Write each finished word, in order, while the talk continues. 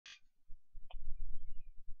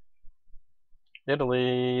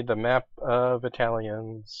Italy, the map of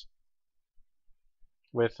Italians,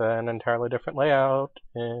 with an entirely different layout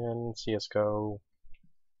in CSGO.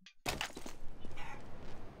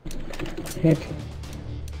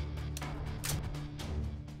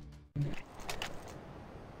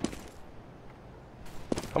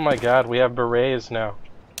 Oh my god, we have berets now.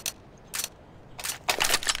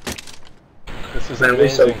 This is Man,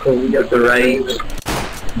 amazing. we're so cool. We got berets.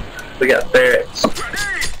 We got ferrets.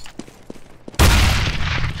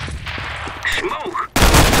 Smoke!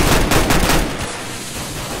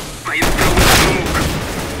 I am throwing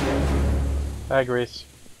smoke! Hi, Grease.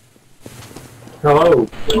 Hello.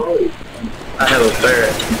 I have a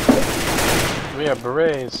ferret. We have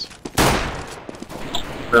berets.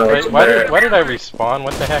 No, it's Wait, a why ferret. did I respawn?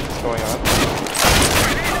 What the heck is going on?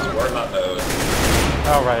 Warm up mode.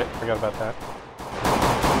 Oh right, forgot about that.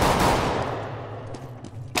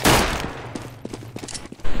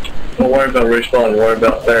 Don't worry about respawn, worry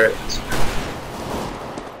about ferrets.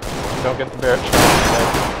 Don't get the barret shot.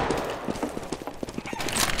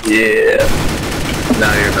 Yeah.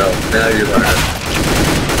 Now you're about. Now you're learning.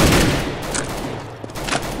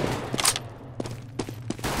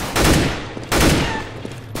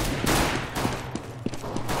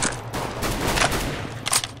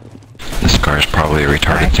 This car is probably a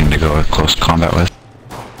retarded thing to go with close combat with.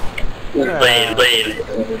 Wait.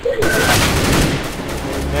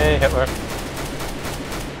 Hey, Hitler.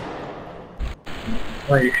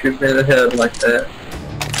 Why you shoot me in the head like that?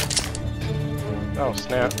 Oh,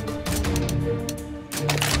 snap.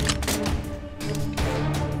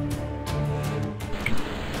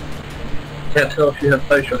 Can't tell if you have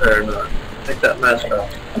facial hair or not. Take that mask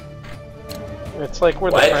off. It's like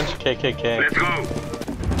we're What? the French KKK. Let's go!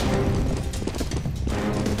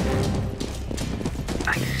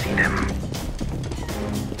 I see them.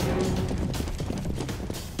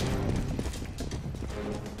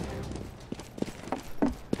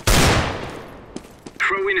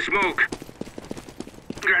 Throw in smoke!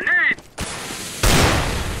 Grenade!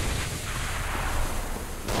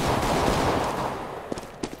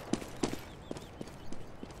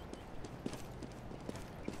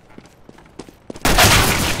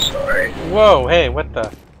 Sorry. Whoa, hey, what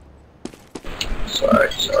the? Sorry.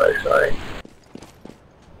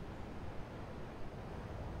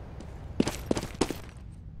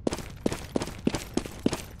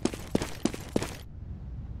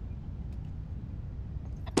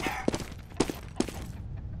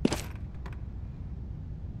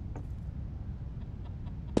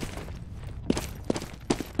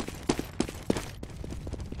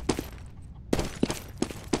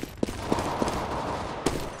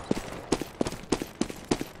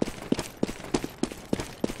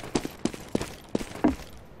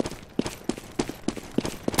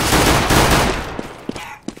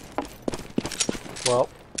 Well.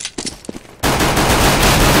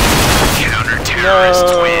 Counter-terrorist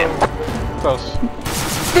win! Close.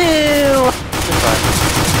 Boo!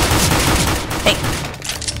 Goodbye.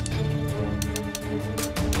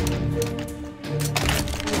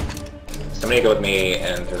 Somebody go with me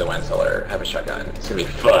and through the wine cellar. Have a shotgun. It's gonna be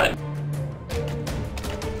fun.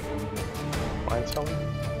 Wine cellar?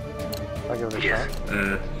 I'll give it a Yes.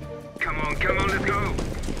 shot. Come on, let's go!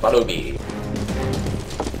 Follow me.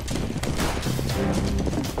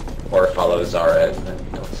 Or follow Zara and then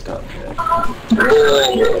don't stop.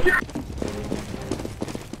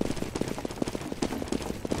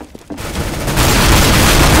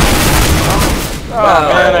 Oh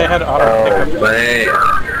man, I had auto pickup. Oh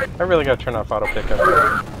man. I really gotta turn off auto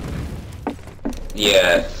pickup.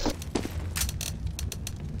 Yes.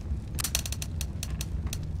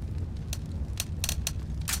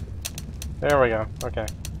 There we go. Okay.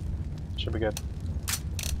 Should be good.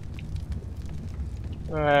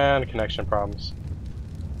 And connection problems.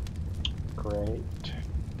 Great.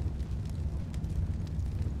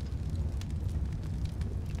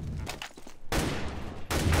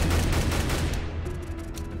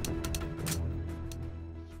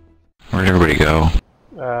 Where'd everybody go?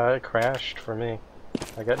 It crashed for me.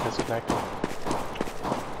 I got disconnected.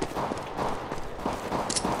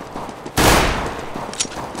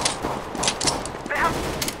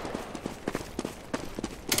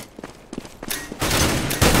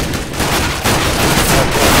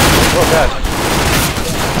 Oh god.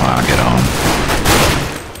 Wow, get on.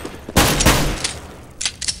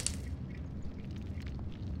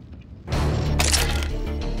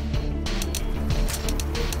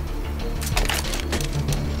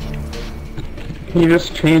 Can you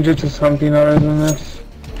just change it to something other than this?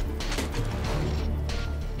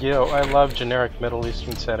 Yo, I love generic Middle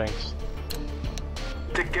Eastern settings.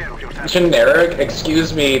 The care of yourself. Generic?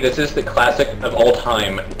 Excuse me, this is the classic of all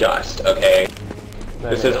time dust, okay?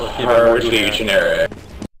 This is hardly generic.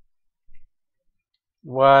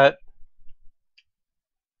 What?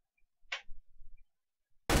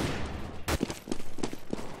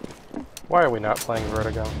 Why are we not playing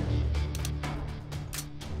Vertigo?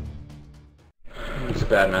 It's a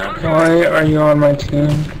bad map. Why are you on my team?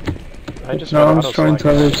 I just No, I'm went joined to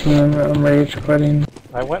other auto-select. team. I'm rage quitting.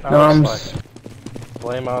 I went No, I'm auto-select.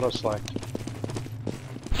 Blame auto-select.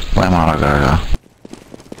 Blame Auto Gaga.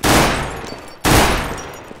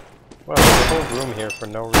 Well, there's a whole room here for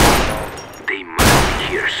no reason at all. They must be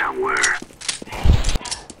here somewhere.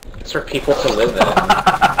 It's for people to live in.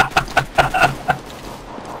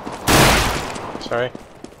 Sorry?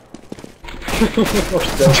 We're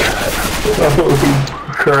so bad. Holy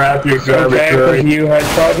crap, you garbage Okay, right. because you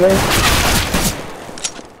headshot me?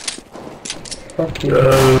 Fuck you.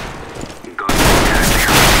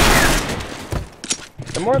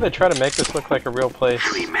 The more they try to make this look like a real place,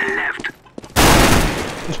 3 men left.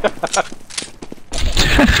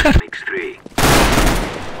 Makes 3.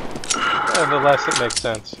 the less it makes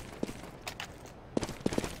sense.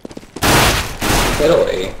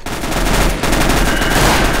 Italy.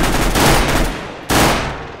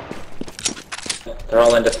 They're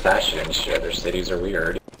all into fashion and shit. Their cities are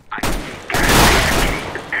weird.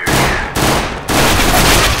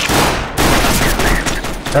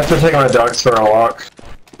 After taking my ducks for a walk.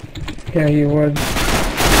 Yeah, you would. Okay,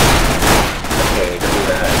 do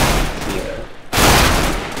that.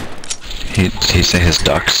 Yeah. He say his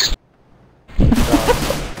ducks.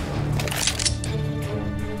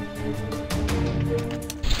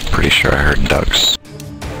 Pretty sure I heard ducks.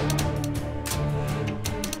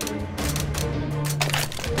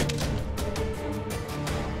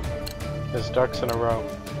 There's ducks in a row.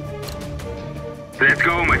 Let's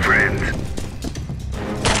go, my friends.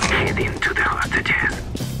 Head into the hostages.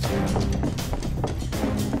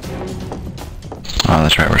 Oh,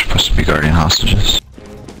 that's right, we're supposed to be guarding hostages.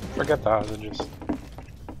 Forget the hostages.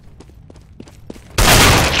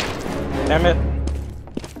 Damn it!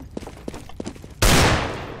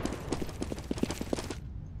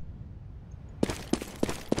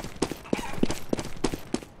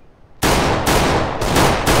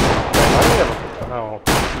 Oh,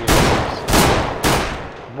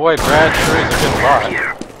 boy, Brad sure is a good bot.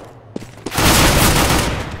 Here.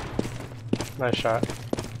 Nice shot.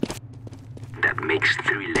 That makes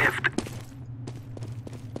 3 left.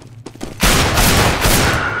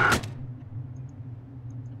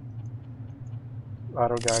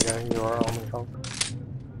 Auto Gaga, you are only hope.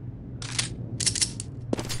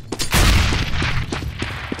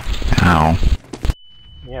 Ow.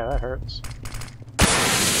 Yeah, that hurts.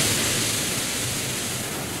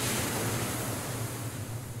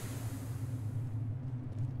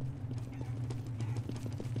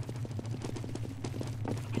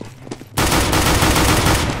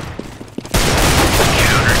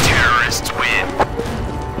 Counter-terrorists win.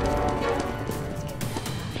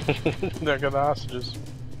 There go the hostages.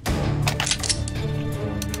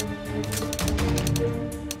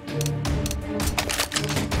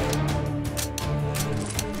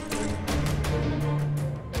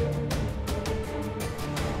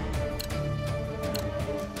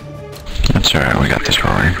 That's alright, we got this,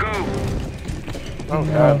 Rory. Let's go. Oh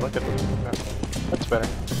god, look at this. That's better.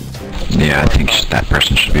 Yeah, I think that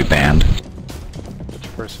person should be banned.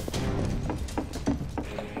 Which person?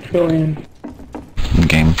 Trillion.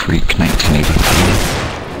 Game Freak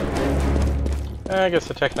 1983. I guess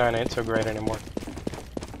the Tech 9 ain't so great anymore.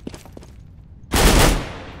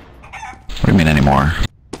 What do you mean anymore?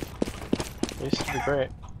 It used to be great.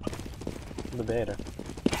 The beta.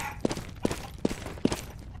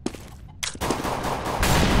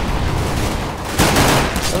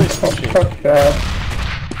 At least Oh, the cheap. fuck that.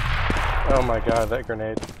 Oh my god, that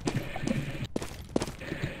grenade.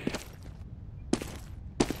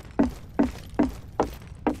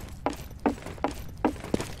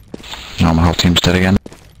 Oh, my whole team's dead again.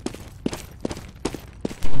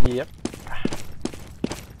 Yep.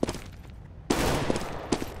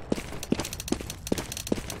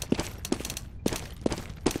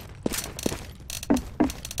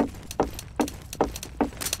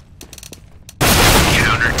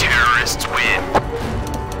 Counter-terrorists win.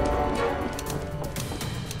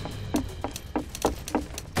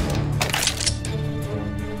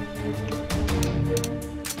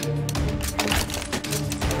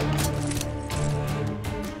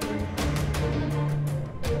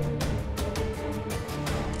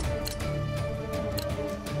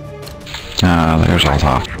 There's all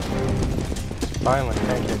off. Finally,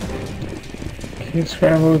 thank you. Can you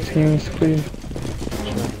scramble teams, please?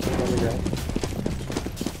 Sure.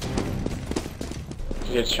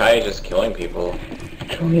 You should try just killing people.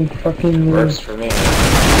 Join fucking Works for me.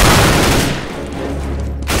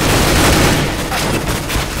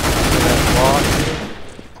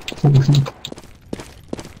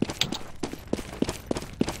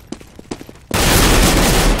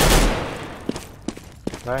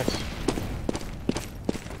 Nice.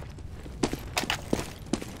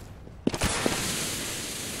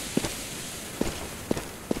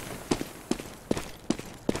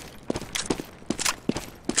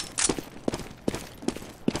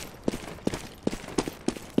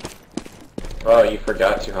 Oh, you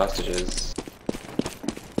forgot 2 hostages.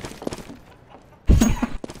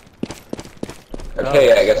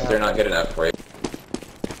 Okay, I guess they're not good enough for you.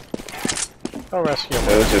 I'll rescue him.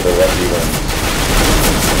 Those are the lucky ones.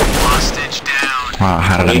 Hostage down. Wow,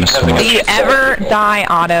 how did I miss so Do much? you ever die,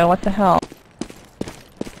 Otto? What the hell?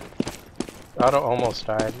 Otto almost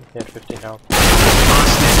died. He had 15 health.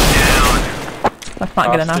 Hostage down. That's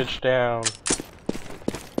not good enough. Hostage down.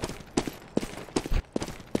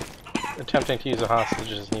 Attempting to use a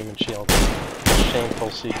hostage as a human shield. Shameful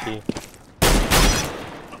CT.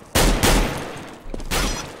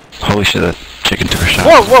 Holy shit, that chicken took a shot.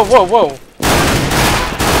 Whoa, whoa, whoa, whoa!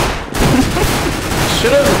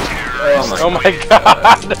 Oh my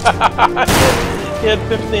god! He had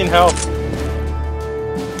 15 health.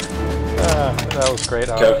 That was great.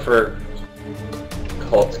 Go for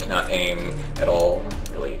cults cannot aim at all,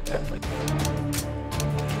 really, definitely.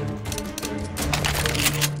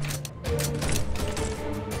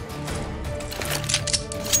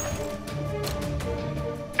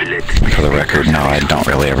 For the record, no, I don't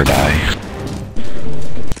really ever die.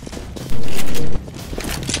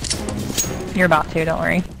 You're about to, don't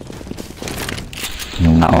worry.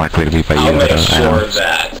 Not likely to be by you, I'll make but sure of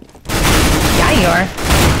that. Yeah, you are.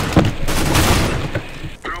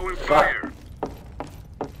 Throwing fire.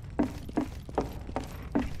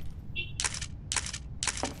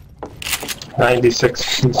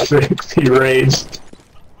 $96.6. He raised.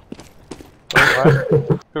 Wait, what?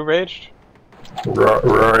 Who raged?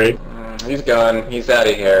 Rory. He's gone. He's out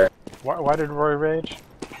of here. Why did Roy rage?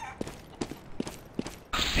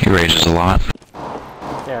 he rages a lot.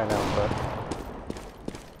 Yeah, I know, but...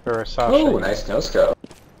 For Sasha. Oh, nice no-scope.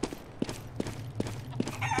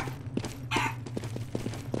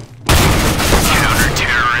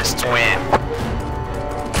 Counter-terrorists win.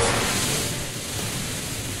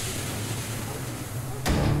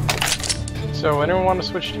 So, anyone want to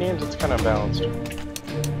switch teams? It's kind of balanced.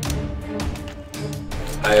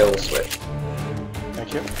 I'll switch.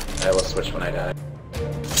 Thank you. I will switch when I die.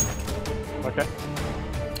 Okay.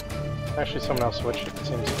 Actually, someone else switched. It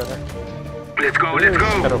seems better. Let's go, let's go.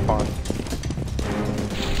 Pedo pawn.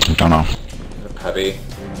 Don't know. The puppy.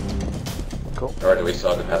 Cool. Or do we still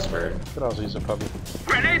have the password? Could also use a puppy.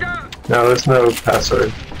 Grenade out. No, there's no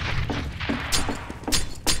password.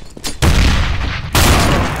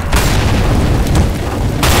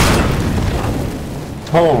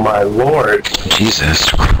 Oh my lord.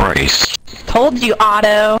 Jesus Christ. Told you,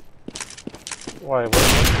 Otto. Why? What is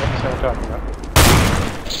I talking about?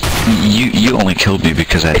 You only killed me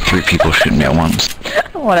because I had 3 people shooting me at once.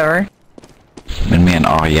 Whatever. And me and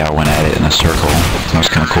Oh Yeah went at it in a circle. That was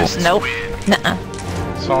kind of cool. Nope. Nuh-uh.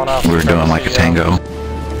 Sawing off. We were doing like a tango.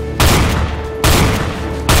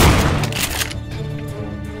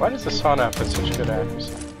 Why does the sawn off have such good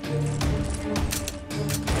accuracy?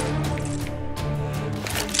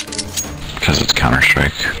 Because it's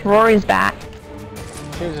CounterStrike. Rory's back.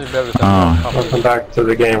 Seems to be better than Oh. Welcome back to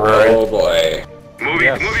the game, Rory. Oh boy. Move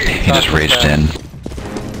Yes. it, move it. He just raged in.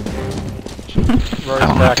 I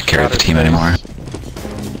don't have to carry the team anymore.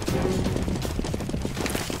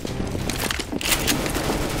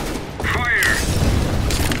 Fire.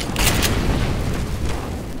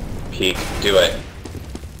 Peek. Do it.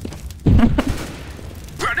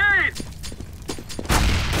 Grenade.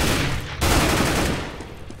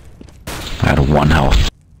 I had 1 health.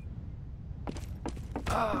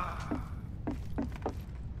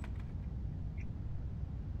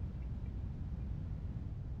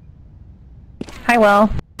 Hi, Will.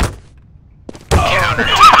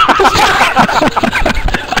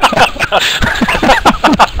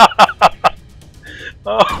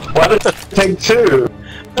 Oh, Why did it take 2?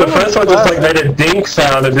 The first one just like made a dink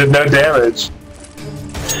sound and did no damage.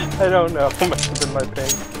 I don't know. It must have been my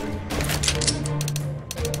ping.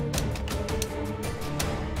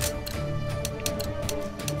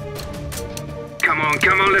 Come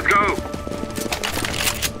on, let's go.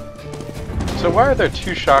 So why are there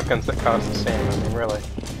 2 shotguns that cost the same? I mean, really?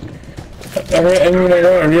 I mean, I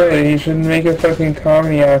don't really. You should make a fucking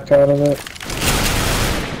comedy act out of it.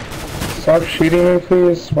 stop shooting me,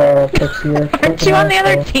 please? While Pixie, you're Aren't you on the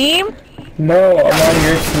other team? No, I'm on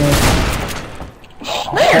your team.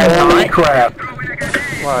 Holy crap!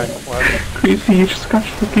 Why? What? Crazy, you just got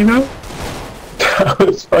fucking up? That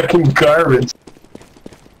was fucking garbage.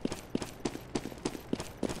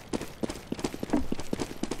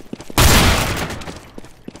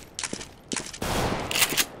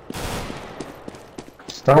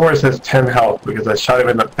 Star Wars has 10 health because I shot him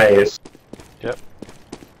in the face. Yep.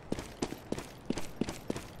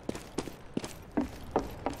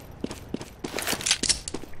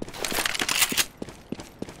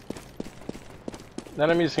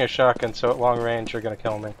 Then I'm using a shotgun, so at long range you're gonna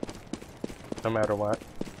kill me. No matter what.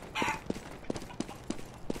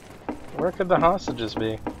 Where could the hostages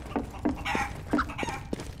be?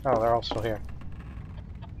 Oh, they're all still here.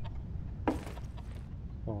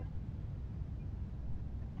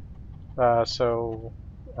 There are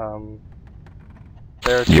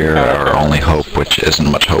two You're our counter-terrorists. only hope, which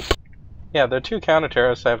isn't much hope. Yeah, there are two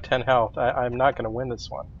counter-terrorists. I have 10 health. I'm not going to win this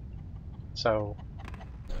one. So...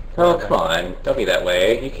 Oh, come on. Don't be that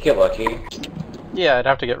way. You could get lucky. Yeah, I'd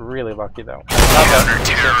have to get really lucky, though.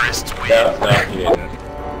 Counter-terrorists win. No, you didn't.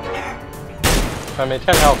 I mean,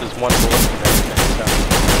 10 health is one bullet from everything, so...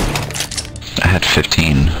 I had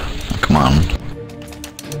 15. Come on.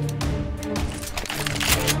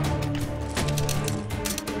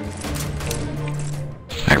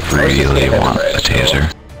 I really want a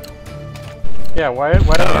taser. Yeah, why don't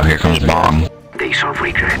Oh, here comes Bong. They shall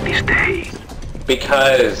regret this day.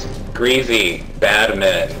 Because greasy, bad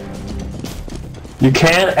men. You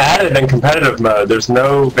can't add it in competitive mode. There's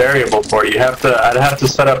no variable for it. I'd have to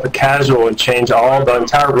set up a casual and change the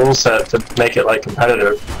entire rule set to make it like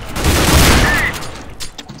competitive.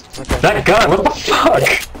 Okay. That gun, what the fuck?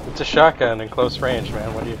 It's a shotgun in close range,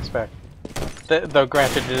 man. What do you expect? Though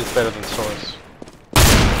granted, it is better than Source.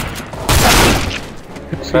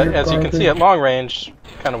 But as you can see, at long range,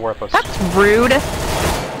 kind of worthless. That's rude.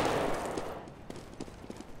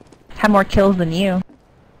 Have more kills than you.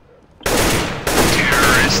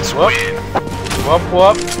 Terrorists Whoop. win. Whoop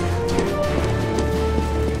whoop.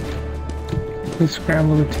 Please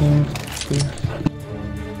scramble the team, please.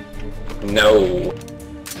 No.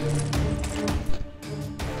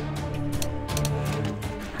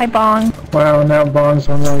 Hi, Bong. Wow, now Bong's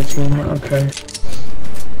on the other team. Okay.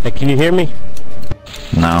 Hey, can you hear me?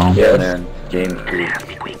 No. Yes. Game 3.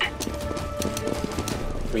 Be quick.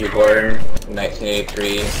 Were you born in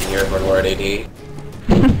 1983, the year of World War AD?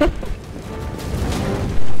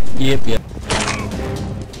 Yep.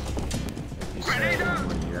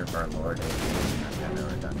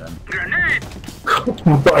 Grenade! Oh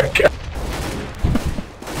my god.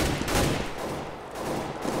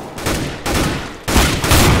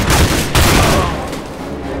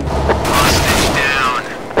 Hostage down.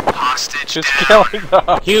 Hostage Just down. killing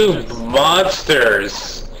the You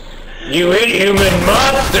monsters! You inhuman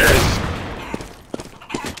monsters!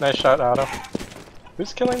 Nice shot, Otto.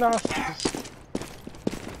 Who's killing the hostages?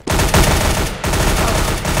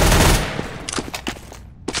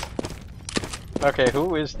 Okay,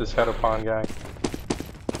 who is this head of pawn guy?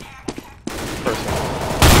 Person.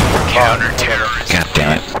 Counter-terrorists. God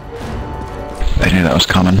damn it. I knew that was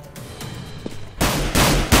coming.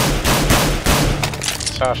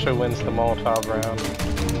 Sasha wins the Molotov round.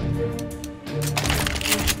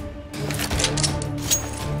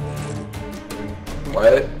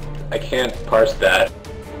 What? I can't parse that.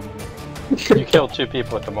 You killed 2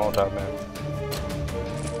 people with the Molotov, man.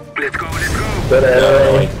 Let's go, let's go.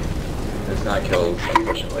 No, it's not killed,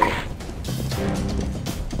 unfortunately.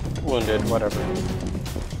 Wounded, whatever.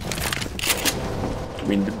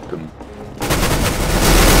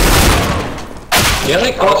 Yeah,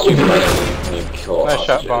 like cost you money when you kill Nice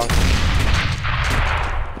shot, Bong.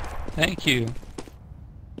 Thank you.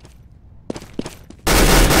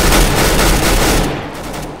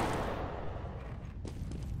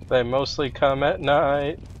 They mostly come at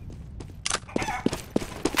night.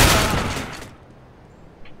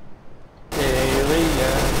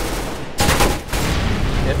 Alien.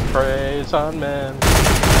 It preys on men.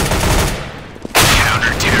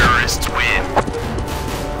 Counter-terrorists win.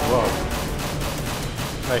 Whoa.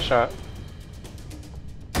 Nice shot.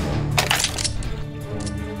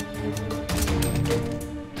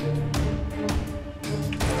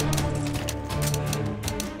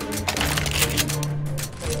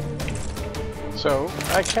 So,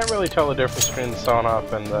 I can't really tell the difference between the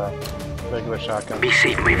sawn-off and the regular shotgun. Be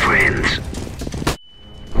safe, my friends.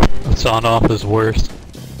 Sawn-off is worse.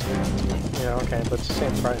 Yeah, okay, but it's the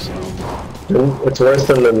same price though. It's worse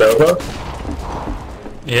than the Nova?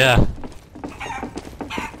 Yeah.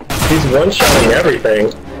 He's one-shotting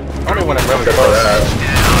everything. Only when I'm really Look close. at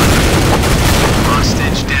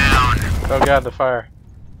Hostage down. Oh god, the fire.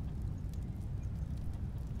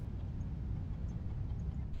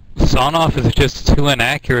 Sonoff is just too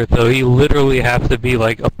inaccurate though. You literally have to be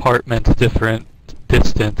like apartments different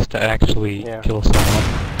distance to actually Yeah. kill someone.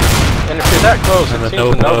 And if you're that close, And it the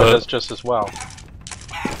seems the Nova Nova- does just as well.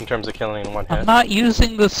 In terms of killing in one I'm hit. not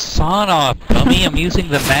using the Sonoff, dummy. I'm using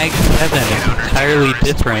the Mag 7. It's entirely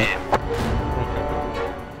different.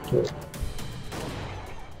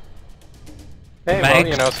 Hey, Mag well,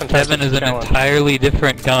 you know, sometimes 7 it's is a an challenge. entirely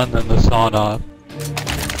different gun than the Sonoff.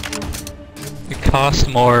 It costs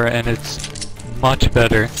more and it's much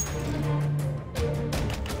better.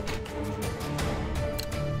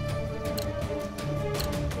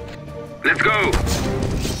 Let's go.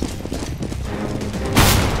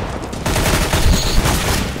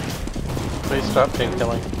 Please stop ping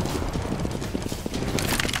killing.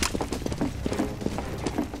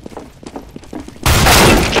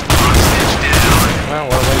 Well,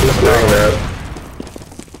 what a waste of an doing arrow. that.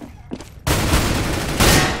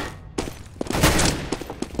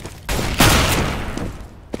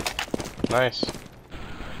 Nice.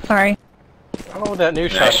 Sorry. Oh, that new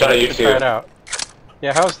Nice shotgun. shot I at you should too. try it out.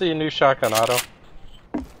 Yeah, how's the new shotgun, Otto?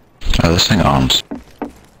 Oh, this thing owns.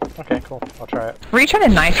 Okay, cool. I'll try it. Were you trying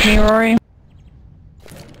to knife me, Rory?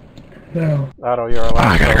 No. Otto, you're Oh, allowed.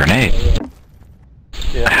 I got a grenade.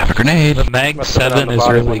 I Yeah. have a grenade. The Mag Must have been on 7 the is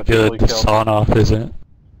bottom really one of the people good. he The killed. Sonoff isn't.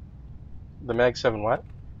 The Mag 7 what?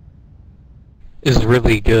 Is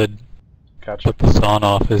really good, Gotcha. but the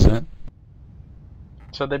Sonoff isn't.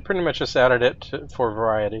 So they pretty much just added it for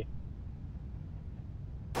variety.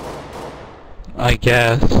 I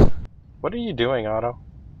guess. What are you doing, Otto?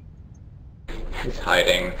 He's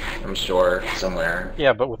hiding, I'm sure, somewhere.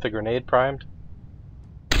 Yeah, but with the grenade primed?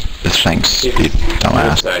 This thing's He's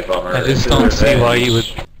dumbass. suicide bomber. I just This is don't see why revenge. you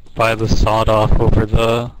would buy the Sonoff over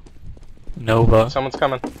the Nova. Someone's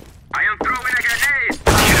coming. I am throwing a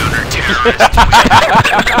grenade.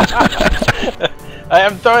 I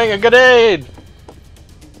am throwing a grenade!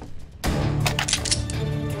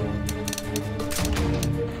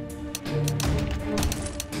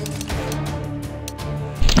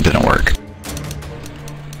 It didn't work.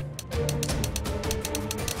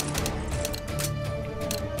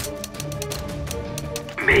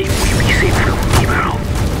 May we be safe from evil.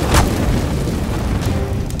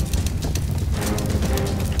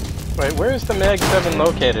 Wait, where is the Mag 7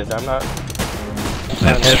 located? I'm not...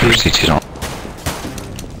 That's for CT zone.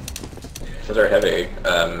 Those are heavy,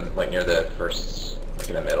 like near the first, like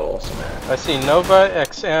in the middle somewhere. I see Nova,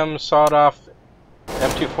 XM, sawed off,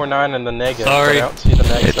 M249, and the negative. Sorry. But I don't see the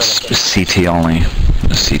Mag 7. It's CT only.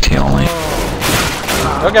 It's CT only.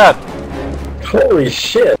 Oh god! Holy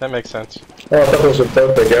shit! That makes sense. Oh, I thought those were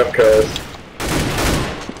both the Gap cars.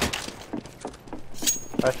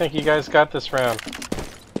 I think you guys got this round.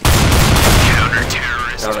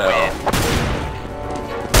 Counter-terrorist I don't know.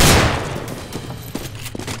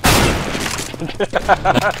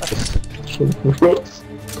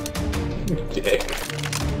 Dick.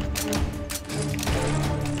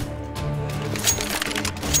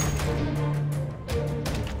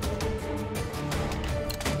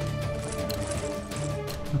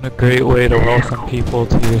 And a great way to welcome people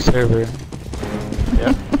to your server.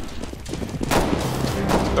 Yep.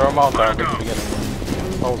 Throw them all down at the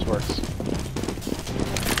beginning. Always works.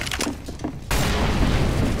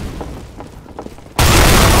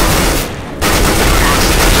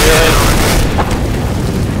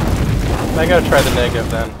 I gotta try the negative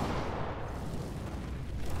then.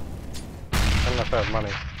 I don't know if I have money.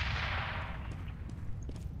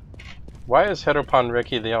 Why is Heteropon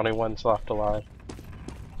Ricky the only one left alive?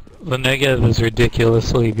 The negative is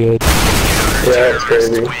ridiculously good. Yeah, it's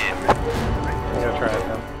crazy. I'm gonna try it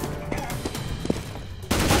then.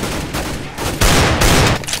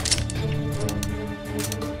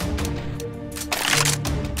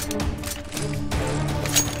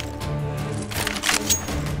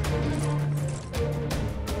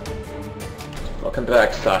 Welcome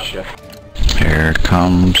back, Sasha. Here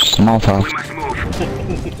comes the Molotov. We must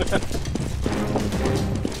move.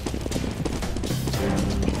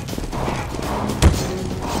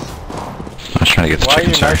 I was trying to get the Why are chicken,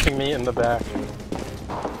 you sorry. knifing me in the back?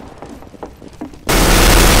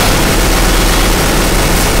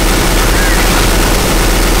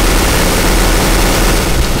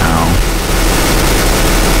 Ow.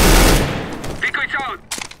 Decoys out.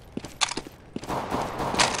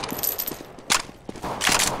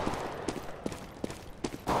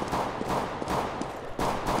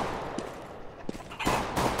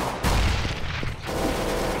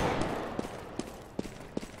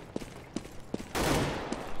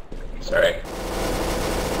 Sorry.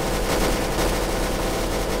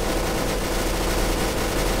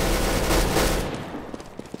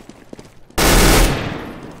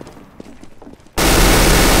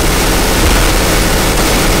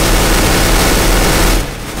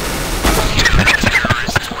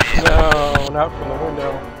 No, not from the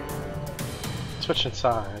window. Switching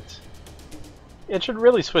sides. It should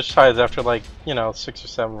really switch sides after like, 6 or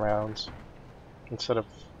 7 rounds. Instead of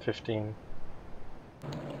 15.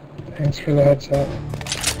 Thanks for the heads up.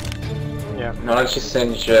 Yeah. Why don't you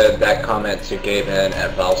send that comment to Gaben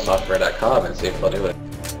at valvesoftware.com and see if they'll do it.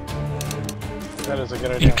 That is a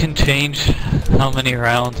good idea. You can change how many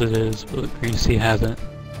rounds it is, but Greasy hasn't.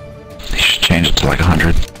 They should change it to like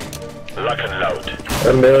 100. Lock and load.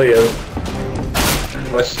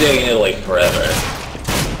 1,000,000. We're staying in Italy forever.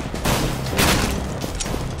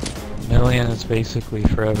 Million is basically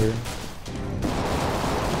forever.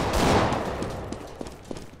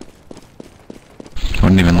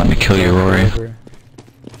 Wouldn't even let me kill you, Rory. Forever.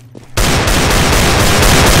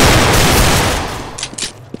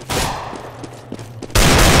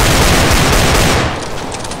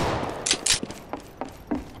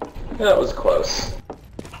 That was close.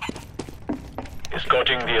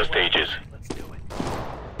 Escorting the stages.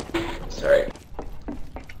 Sorry.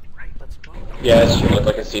 Yes, you look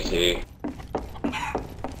like a CT.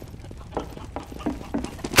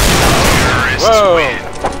 Whoa!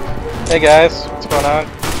 Hey guys, what's going on?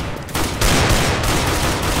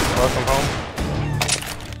 Welcome home.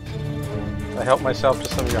 I helped myself to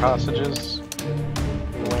some of your hostages.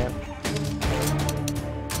 In the land.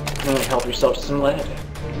 Help yourself to some lead.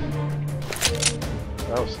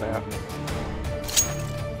 Oh snap.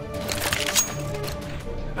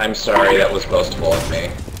 I'm sorry, that was boastful of me.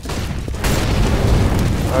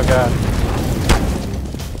 Oh god.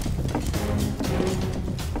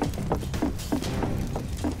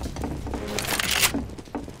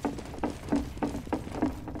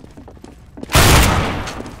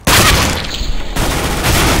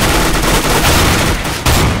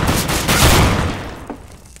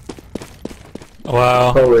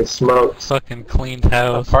 Wow. Holy smokes. Fucking cleaned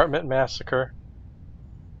house. Apartment massacre.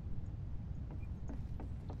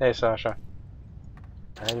 Hey Sasha.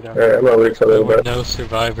 How you doing? Alright, I'm gonna leave for a There little were bit. no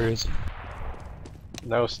survivors.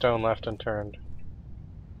 No stone left unturned.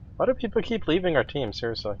 Why do people keep leaving our team,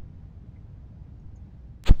 seriously?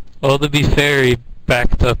 Well, to be fair, he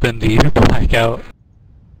backed up in the blackout.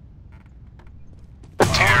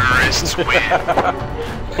 Terrorists win.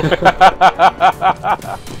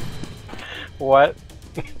 What?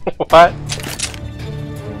 What?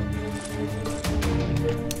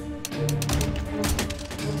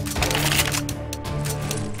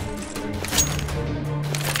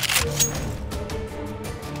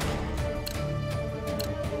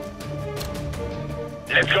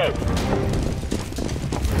 Let's go.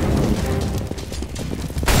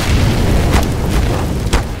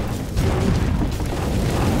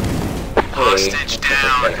 Hostage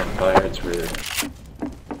down. Fire, it's rude.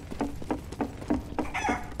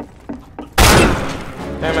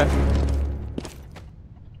 Damn it.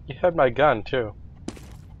 You had my gun, too.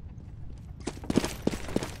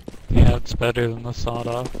 Yeah, it's better than the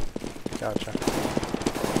sawed-off. Gotcha.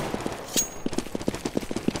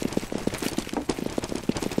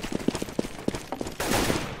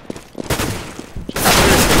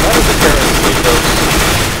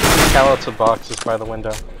 Pallets of boxes by the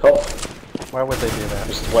window. Oh, Why would they do that?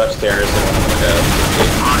 just went upstairs and went window.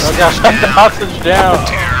 Oh gosh, hostage down!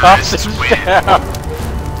 Hostage down!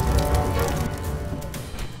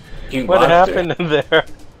 You What monster. happened in there?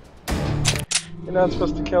 You're not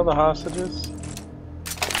supposed to kill the hostages?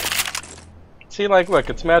 See, like, look,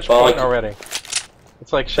 it's match Well, point like- already.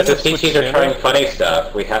 It's like, But shouldn't the it switch CTs are trying sooner? funny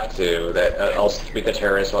stuff. We have to. That else the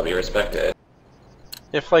terrorists will be respected.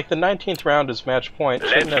 If, like, the 19th round is match point,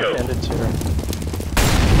 Let's shouldn't have go. ended sooner.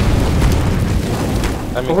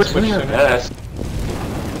 I mean, Well, we're switch doing our sooner. best.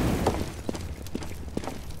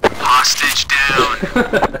 Hostage down.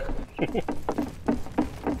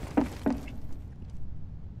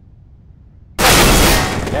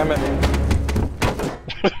 Damn it.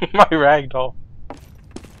 My ragdoll.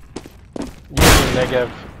 Using Negev.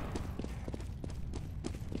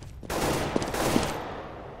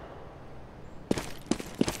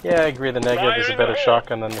 Yeah, I agree the Negev is a better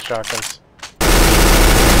shotgun than the shotguns.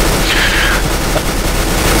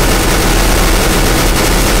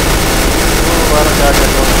 Ooh, Autogaga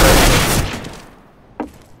going crazy.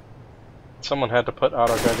 Someone had to put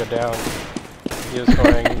Autogaga down. He was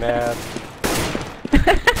going mad.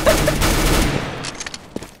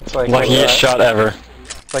 It's like Luckiest shot ever.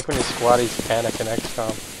 It's like when your squatties panic in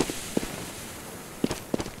XCOM.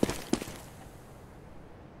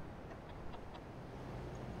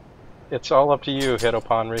 It's all up to you, hit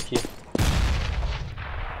upon Ricky.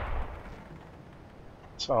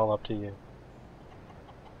 It's all up to you.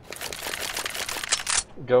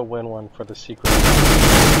 Go win one for the secret.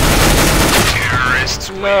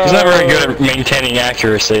 No. He's not very good at maintaining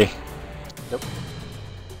accuracy. Nope.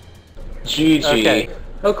 GG. Okay.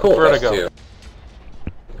 Oh cool, Vertigo. Dust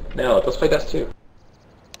 2. No, let's play Dust 2.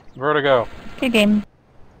 Vertigo. Good game.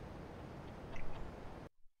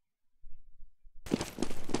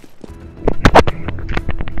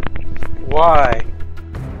 Why?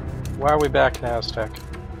 Why are we back now, Aztec?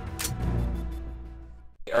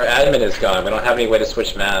 Our admin is gone, we don't have any way to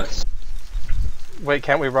switch maps. Wait,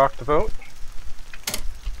 can't we rock the vote?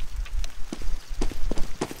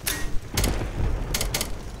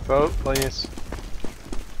 Vote, please.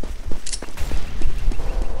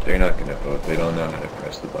 They're not gonna vote. They don't know how to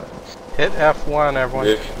press the buttons. Hit F1, everyone.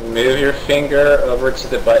 Move your finger over to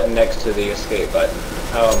the button next to the escape button.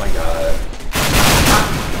 Oh my god.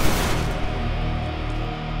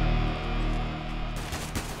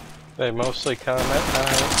 They mostly come at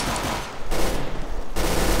night.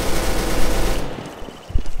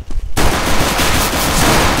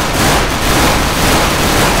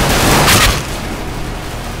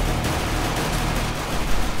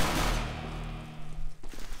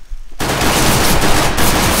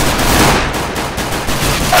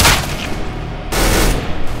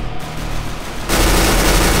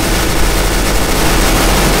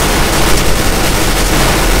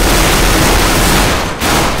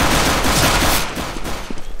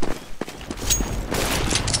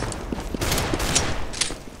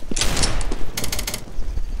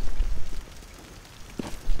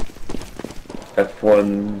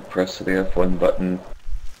 F1, press the F1 button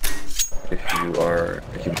if you are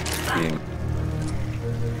a human being,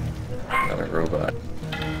 not a robot.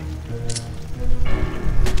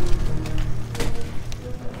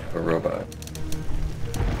 A robot.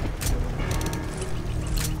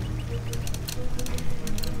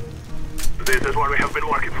 This is what we have been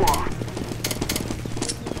working for.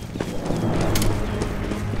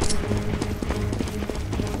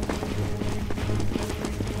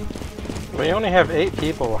 We only have 8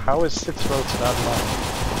 people. How is 6 votes not enough?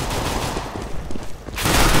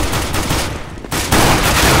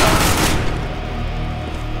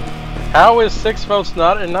 How is 6 votes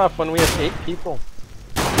not enough when we have 8 people?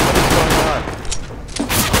 What is going on?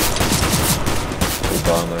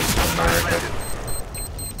 Obama's America.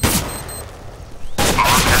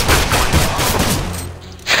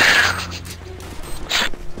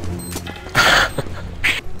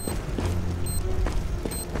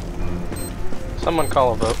 Someone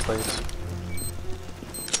call a vote, please.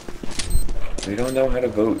 They don't know how to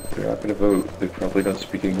vote. They're not gonna vote. They probably don't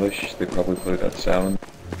speak English. They probably play that sound.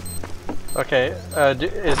 Okay, is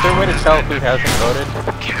there a way to tell who hasn't voted?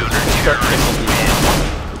 Start kicking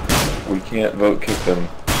people. We can't vote kick them.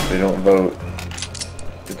 They don't vote.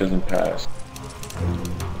 It doesn't pass.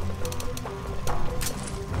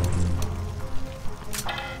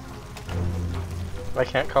 I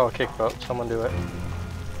can't call a kick vote. Someone do it.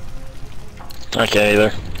 I can't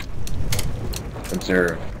either.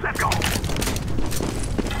 Observe. Let's go.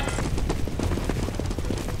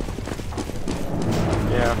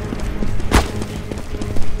 Yeah.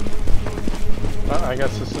 Well, I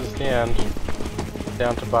guess this is the end.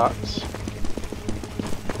 Down to bots.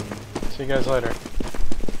 See you guys later.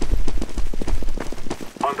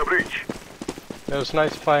 On the bridge. It was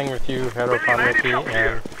nice playing with you, Head Upon Ricky,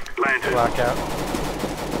 and Blackout.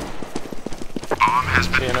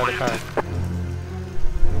 See you another time.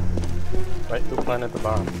 Wait, who planted the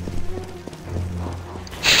bomb?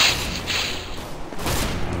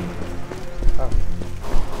 Oh.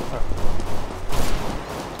 Oh.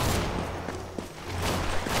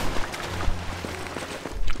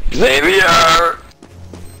 Xavier!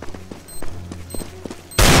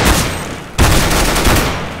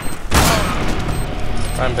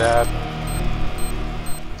 I'm bad.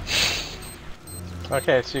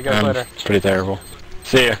 Okay, see you guys later. It's pretty terrible.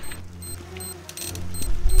 See ya.